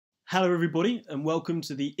Hello everybody and welcome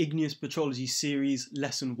to the Igneous Petrology series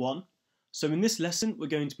lesson 1. So in this lesson we're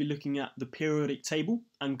going to be looking at the periodic table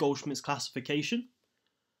and Goldschmidt's classification.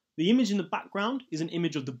 The image in the background is an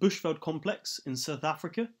image of the Bushveld complex in South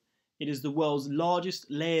Africa. It is the world's largest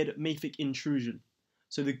layered mafic intrusion.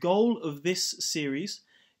 So the goal of this series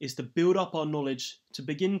is to build up our knowledge to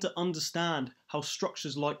begin to understand how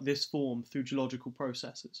structures like this form through geological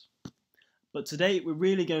processes. But today we're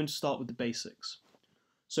really going to start with the basics.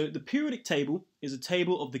 So the periodic table is a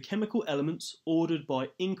table of the chemical elements ordered by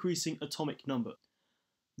increasing atomic number.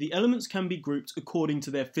 The elements can be grouped according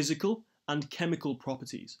to their physical and chemical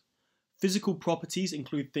properties. Physical properties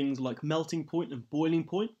include things like melting point and boiling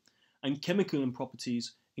point, and chemical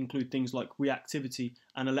properties include things like reactivity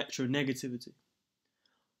and electronegativity.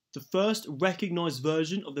 The first recognised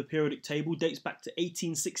version of the periodic table dates back to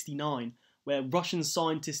 1869, where Russian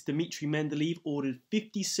scientist Dmitry Mendeleev ordered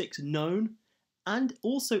 56 known and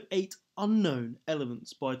also 8 unknown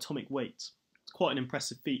elements by atomic weight. It's quite an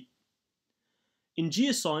impressive feat. In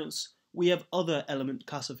geoscience, we have other element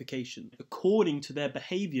classification according to their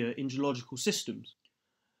behaviour in geological systems.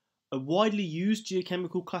 A widely used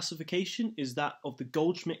geochemical classification is that of the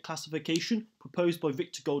Goldschmidt classification proposed by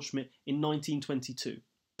Victor Goldschmidt in 1922.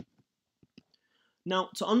 Now,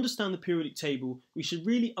 to understand the periodic table, we should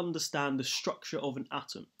really understand the structure of an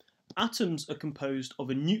atom. Atoms are composed of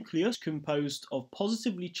a nucleus composed of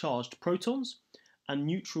positively charged protons and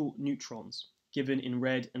neutral neutrons, given in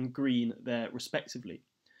red and green there respectively.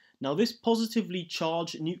 Now, this positively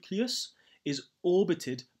charged nucleus is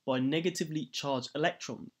orbited by negatively charged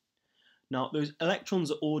electrons. Now, those electrons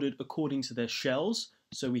are ordered according to their shells.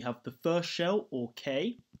 So we have the first shell, or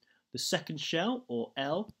K, the second shell, or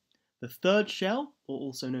L, the third shell, or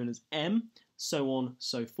also known as M, so on,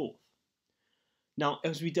 so forth. Now,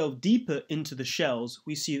 as we delve deeper into the shells,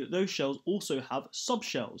 we see that those shells also have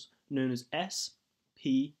subshells, known as S,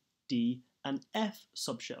 P, D, and F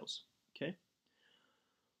subshells. Okay?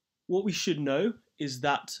 What we should know is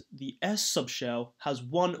that the S subshell has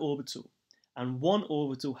one orbital, and one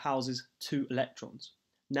orbital houses 2 electrons.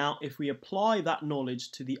 Now, if we apply that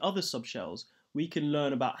knowledge to the other subshells, we can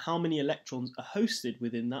learn about how many electrons are hosted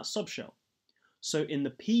within that subshell. So in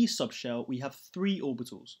the P subshell, we have 3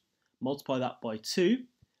 orbitals. Multiply that by 2,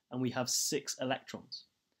 and we have 6 electrons.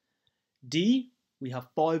 D, we have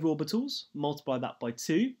 5 orbitals. Multiply that by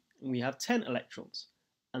 2, and we have 10 electrons.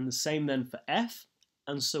 And the same then for F,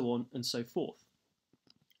 and so on and so forth.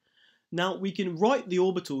 Now, we can write the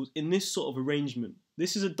orbitals in this sort of arrangement.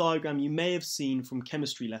 This is a diagram you may have seen from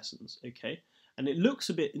chemistry lessons, okay? And it looks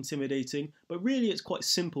a bit intimidating, but really it's quite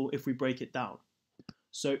simple if we break it down.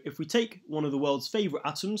 So if we take one of the world's favourite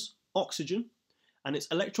atoms, oxygen, and its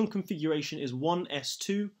electron configuration is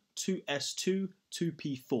 1s2, 2s2,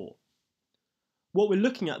 2p4. What we're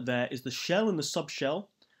looking at there is the shell and the subshell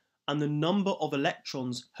and the number of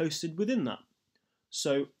electrons hosted within that.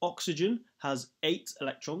 So oxygen has 8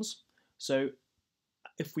 electrons. So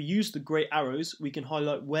if we use the grey arrows, we can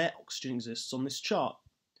highlight where oxygen exists on this chart.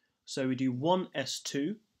 So we do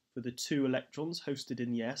 1s2 for the 2 electrons hosted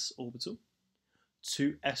in the s orbital,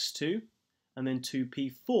 2s2, and then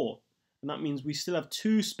 2p4. And that means we still have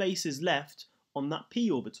 2 spaces left on that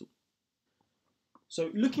p orbital.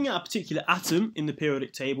 So looking at a particular atom in the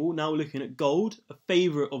periodic table, now we're looking at gold, a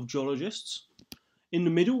favourite of geologists. In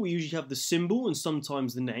the middle we usually have the symbol and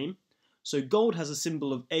sometimes the name. So gold has a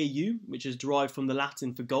symbol of Au, which is derived from the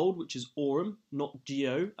Latin for gold, which is aurum, not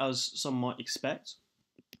geo, as some might expect.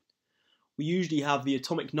 We usually have the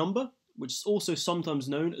atomic number, which is also sometimes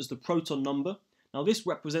known as the proton number. Now this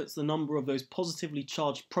represents the number of those positively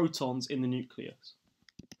charged protons in the nucleus.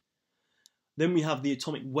 Then we have the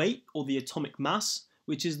atomic weight, or the atomic mass,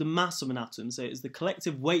 which is the mass of an atom. So it's the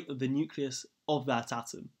collective weight of the nucleus of that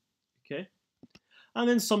atom. Okay? And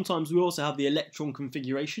then sometimes we also have the electron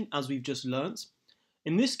configuration, as we've just learnt.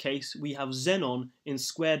 In this case, we have xenon in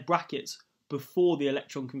squared brackets before the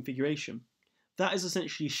electron configuration. That is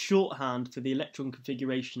essentially shorthand for the electron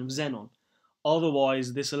configuration of xenon.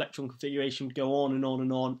 Otherwise, this electron configuration would go on and on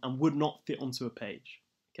and on and would not fit onto a page.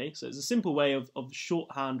 Okay, so it's a simple way of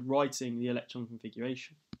shorthand writing the electron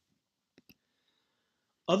configuration.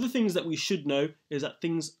 Other things that we should know is that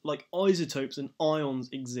things like isotopes and ions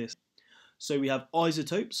exist. So we have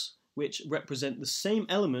isotopes, which represent the same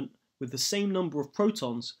element with the same number of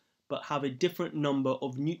protons, but have a different number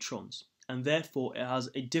of neutrons, and therefore it has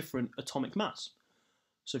a different atomic mass.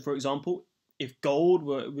 So for example, if gold,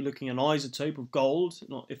 we're looking at an isotope of gold,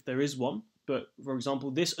 not if there is one, but for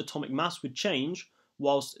example, this atomic mass would change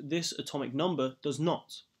whilst this atomic number does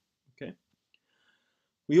not. Okay.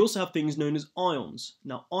 We also have things known as ions.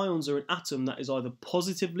 Now, ions are an atom that is either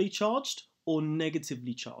positively charged or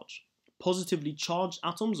negatively charged. Positively charged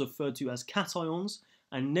atoms are referred to as cations,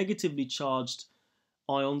 and negatively charged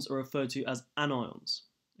ions are referred to as anions.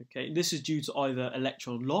 Okay, this is due to either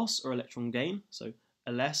electron loss or electron gain, so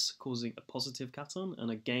a less causing a positive cation and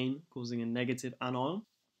a gain causing a negative anion.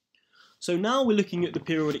 So now we're looking at the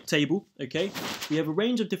periodic table, okay? We have a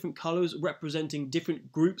range of different colours representing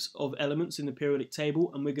different groups of elements in the periodic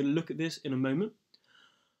table, and we're going to look at this in a moment.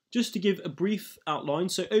 Just to give a brief outline,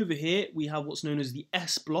 so over here we have what's known as the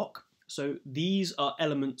S block. So these are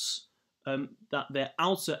elements that their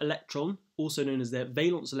outer electron, also known as their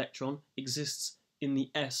valence electron, exists in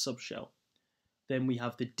the S subshell. Then we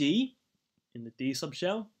have the D in the D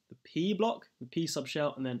subshell, the P block, the P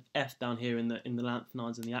subshell, and then F down here in the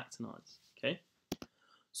lanthanides and the actinides. Okay.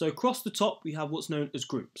 So across the top we have what's known as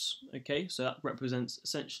groups. Okay, so that represents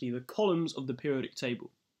essentially the columns of the periodic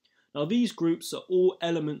table. Now these groups are all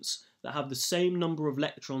elements that have the same number of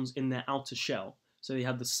electrons in their outer shell. So they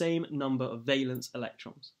have the same number of valence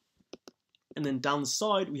electrons. And then down the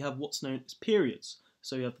side we have what's known as periods.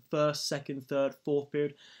 So you have the first, second, third, fourth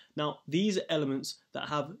period. Now these are elements that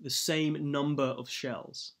have the same number of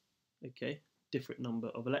shells. Okay, different number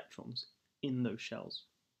of electrons in those shells.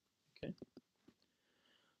 Okay.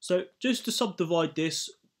 So just to subdivide this,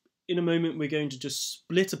 in a moment we're going to just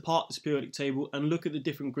split apart this periodic table and look at the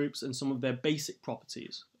different groups and some of their basic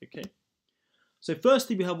properties. Okay. So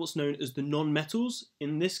firstly we have what's known as the non-metals.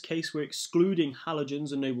 In this case we're excluding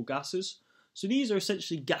halogens and noble gases. So these are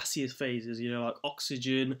essentially gaseous phases, like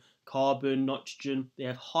oxygen, carbon, nitrogen. They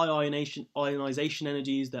have high ionization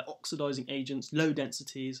energies, they're oxidizing agents, low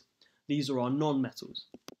densities. These are our non-metals.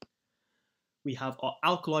 We have our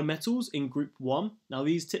alkali metals in group 1. Now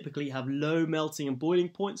these typically have low melting and boiling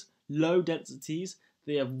points, low densities.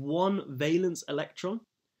 They have one valence electron.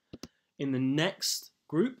 In the next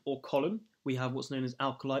group or column, we have what's known as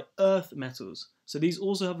alkali earth metals. So these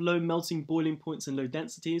also have low melting, boiling points and low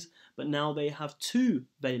densities, but now they have two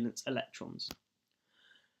valence electrons.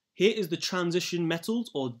 Here is the transition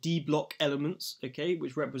metals or D block elements, okay,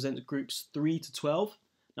 which represent groups 3 to 12.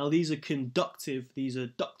 Now these are conductive, these are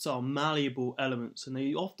ductile, malleable elements, and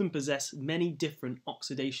they often possess many different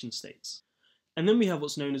oxidation states. And then we have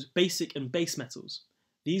what's known as basic and base metals.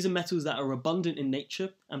 These are metals that are abundant in nature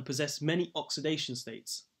and possess many oxidation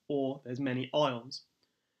states, or there's many ions.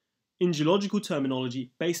 In geological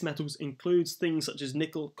terminology, base metals includes things such as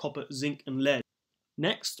nickel, copper, zinc and lead.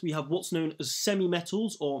 Next, we have what's known as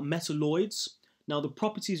semi-metals or metalloids. Now the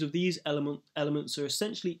properties of these elements are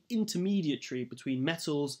essentially intermediary between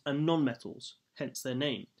metals and non-metals, hence their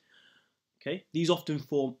name. Okay, these often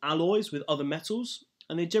form alloys with other metals,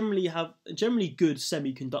 and they generally good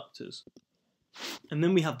semiconductors. And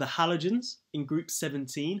then we have the halogens in group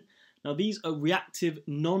 17. Now these are reactive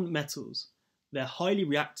non-metals. They're highly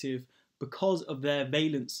reactive because of their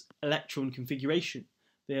valence electron configuration.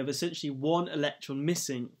 They have essentially one electron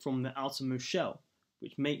missing from the outermost shell,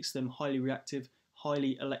 which makes them highly reactive,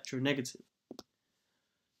 highly electronegative.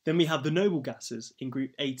 Then we have the noble gases in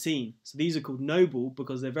group 18. So these are called noble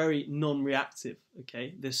because they're very non-reactive.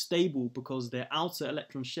 Okay, they're stable because their outer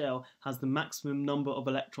electron shell has the maximum number of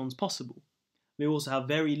electrons possible. They also have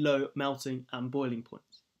very low melting and boiling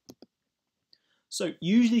points. So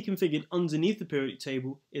usually configured underneath the periodic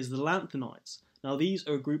table is the lanthanides. Now these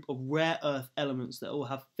are a group of rare earth elements that all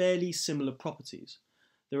have fairly similar properties.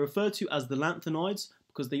 They're referred to as the lanthanides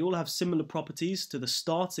because they all have similar properties to the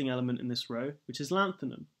starting element in this row, which is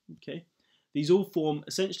lanthanum. Okay? These all form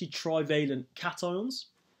essentially trivalent cations,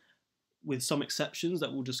 with some exceptions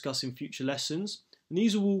that we'll discuss in future lessons. And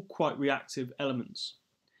these are all quite reactive elements.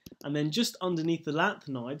 And then just underneath the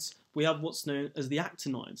lanthanides, we have what's known as the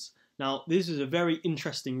actinides. Now, this is a very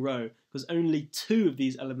interesting row because only two of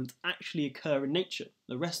these elements actually occur in nature.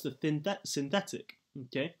 The rest are synthetic.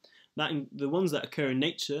 Okay, the ones that occur in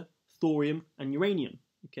nature, thorium and uranium.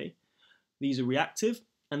 Okay, these are reactive,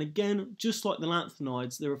 and again, just like the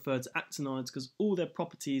lanthanides, they're referred to actinides because all their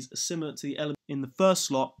properties are similar to the element in the first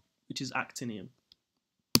slot, which is actinium.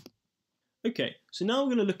 Okay, so now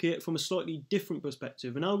we're going to look at it from a slightly different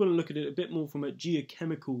perspective, and now we're going to look at it a bit more from a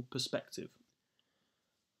geochemical perspective.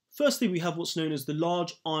 Firstly, we have what's known as the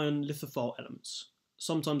large iron lithophile elements,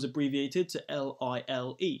 sometimes abbreviated to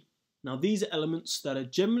LILE. Now these are elements that are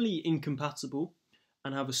generally incompatible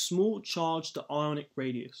and have a small charge to ionic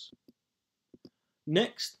radius.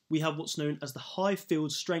 Next, we have what's known as the high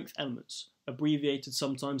field strength elements, abbreviated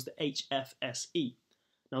sometimes to HFSE.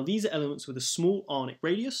 Now these are elements with a small ionic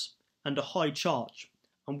radius and a high charge,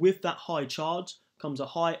 and with that high charge comes a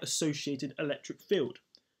high associated electric field,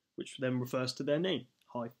 which then refers to their name,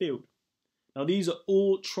 high field. Now these are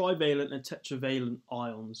all trivalent and tetravalent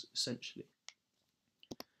ions essentially.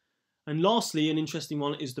 And lastly, an interesting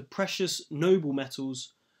one is the precious noble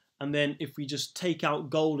metals. And then if we just take out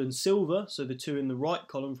gold and silver, so the two in the right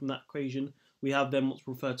column from that equation, we have then what's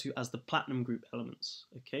referred to as the platinum group elements.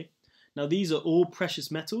 Okay. Now these are all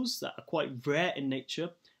precious metals that are quite rare in nature,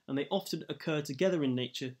 and they often occur together in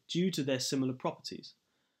nature due to their similar properties.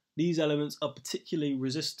 These elements are particularly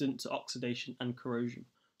resistant to oxidation and corrosion.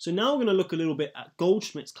 So now we're going to look a little bit at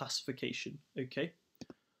Goldschmidt's classification. Okay.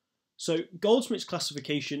 So Goldschmidt's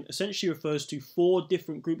classification essentially refers to 4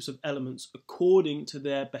 different groups of elements according to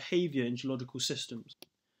their behaviour in geological systems.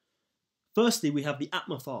 Firstly, we have the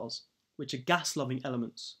atmophiles, which are gas-loving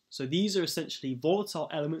elements. So these are essentially volatile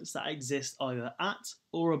elements that exist either at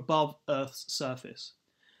or above Earth's surface.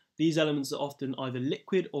 These elements are often either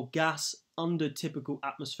liquid or gas under typical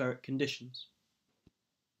atmospheric conditions.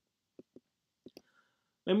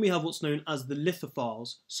 Then we have what's known as the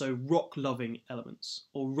lithophiles, so rock-loving elements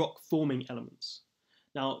or rock-forming elements.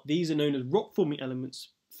 Now these are known as rock-forming elements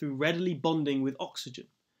through readily bonding with oxygen.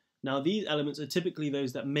 Now these elements are typically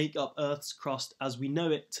those that make up Earth's crust as we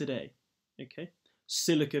know it today. Okay,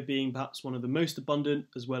 silica being perhaps one of the most abundant,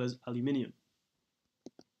 as well as aluminium.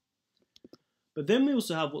 But then we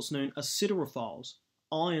also have what's known as siderophiles,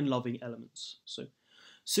 iron-loving elements. So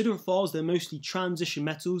siderophiles, they're mostly transition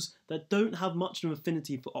metals that don't have much of an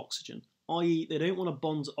affinity for oxygen, i.e. they don't want to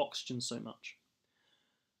bond to oxygen so much.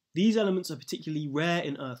 These elements are particularly rare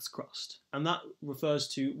in Earth's crust, and that refers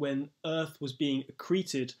to when Earth was being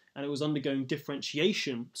accreted and it was undergoing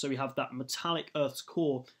differentiation, so we have that metallic Earth's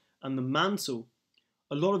core and the mantle.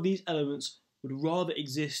 A lot of these elements would rather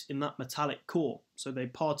exist in that metallic core, so they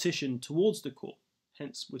partition towards the core,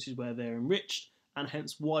 hence which is where they're enriched, and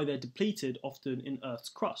hence why they're depleted often in Earth's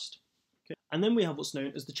crust. Okay. And then we have what's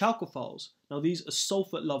known as the chalcophiles. Now these are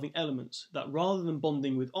sulfur-loving elements that rather than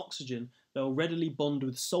bonding with oxygen, they'll readily bond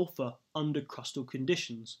with sulfur under crustal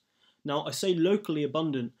conditions. Now I say locally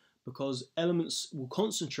abundant because elements will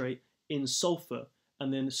concentrate in sulfur,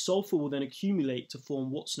 and then sulfur will then accumulate to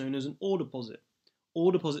form what's known as an ore deposit.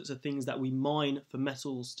 Ore deposits are things that we mine for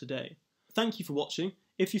metals today. Thank you for watching.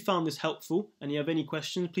 If you found this helpful and you have any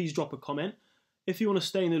questions, please drop a comment. If you want to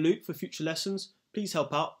stay in the loop for future lessons, please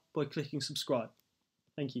help out by clicking subscribe.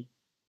 Thank you.